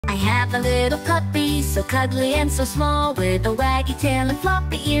I have a little puppy, so cuddly and so small, with a waggy tail and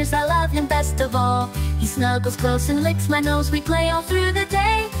floppy ears. I love him best of all. He snuggles close and licks my nose. We play all through the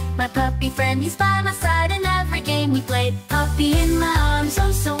day. My puppy friend, he's by my side in every game we play. Puppy in my arms,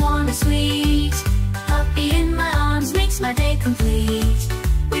 oh so warm and sweet. Puppy in my arms makes my day complete.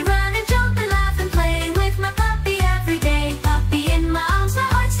 We run and jump and laugh and play with my puppy every day. Puppy in my arms, my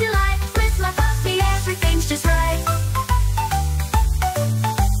heart's delight. With my puppy everything's just right.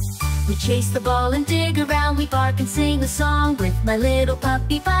 We chase the ball and dig around. We bark and sing a song. With my little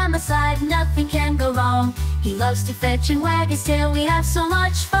puppy by my side, nothing can go wrong. He loves to fetch and wag his tail. We have so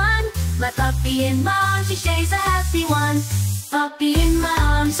much fun. My puppy in my arms, each day's a happy one. Puppy in my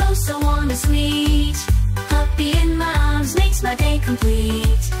arms, oh so warm and sweet. Puppy in my arms makes my day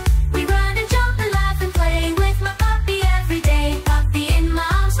complete. We run and jump and laugh and play with my puppy every day. Puppy in my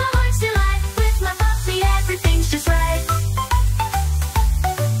arms, my heart's delight. With my puppy everything's just right.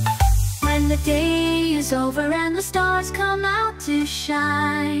 When the day is over and the stars come out to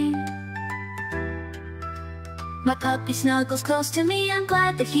shine, my puppy snuggles close to me. I'm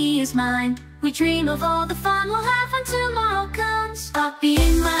glad that he is mine. We dream of all the fun we'll have when tomorrow comes. Puppy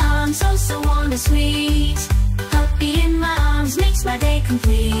in my arms, oh so warm and sweet. Puppy in my arms makes my day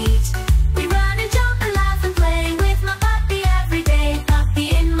complete. We run and jump and laugh and play with my puppy every day.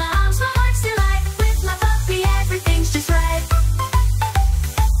 Puppy in my arms, my heart's delight. With my puppy everything's just right.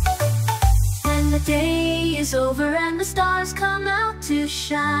 When the day is over and the stars come out to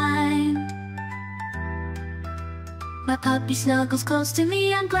shine, my puppy snuggles close to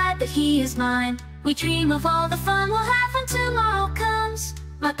me. I'm glad that he is mine. We dream of all the fun we'll have when tomorrow comes.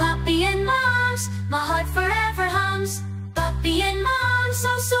 My puppy in my arms, my heart forever hums. Puppy in my arms,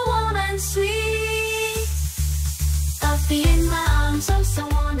 oh so warm and sweet. Puppy in my arms, oh so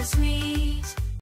warm and sweet.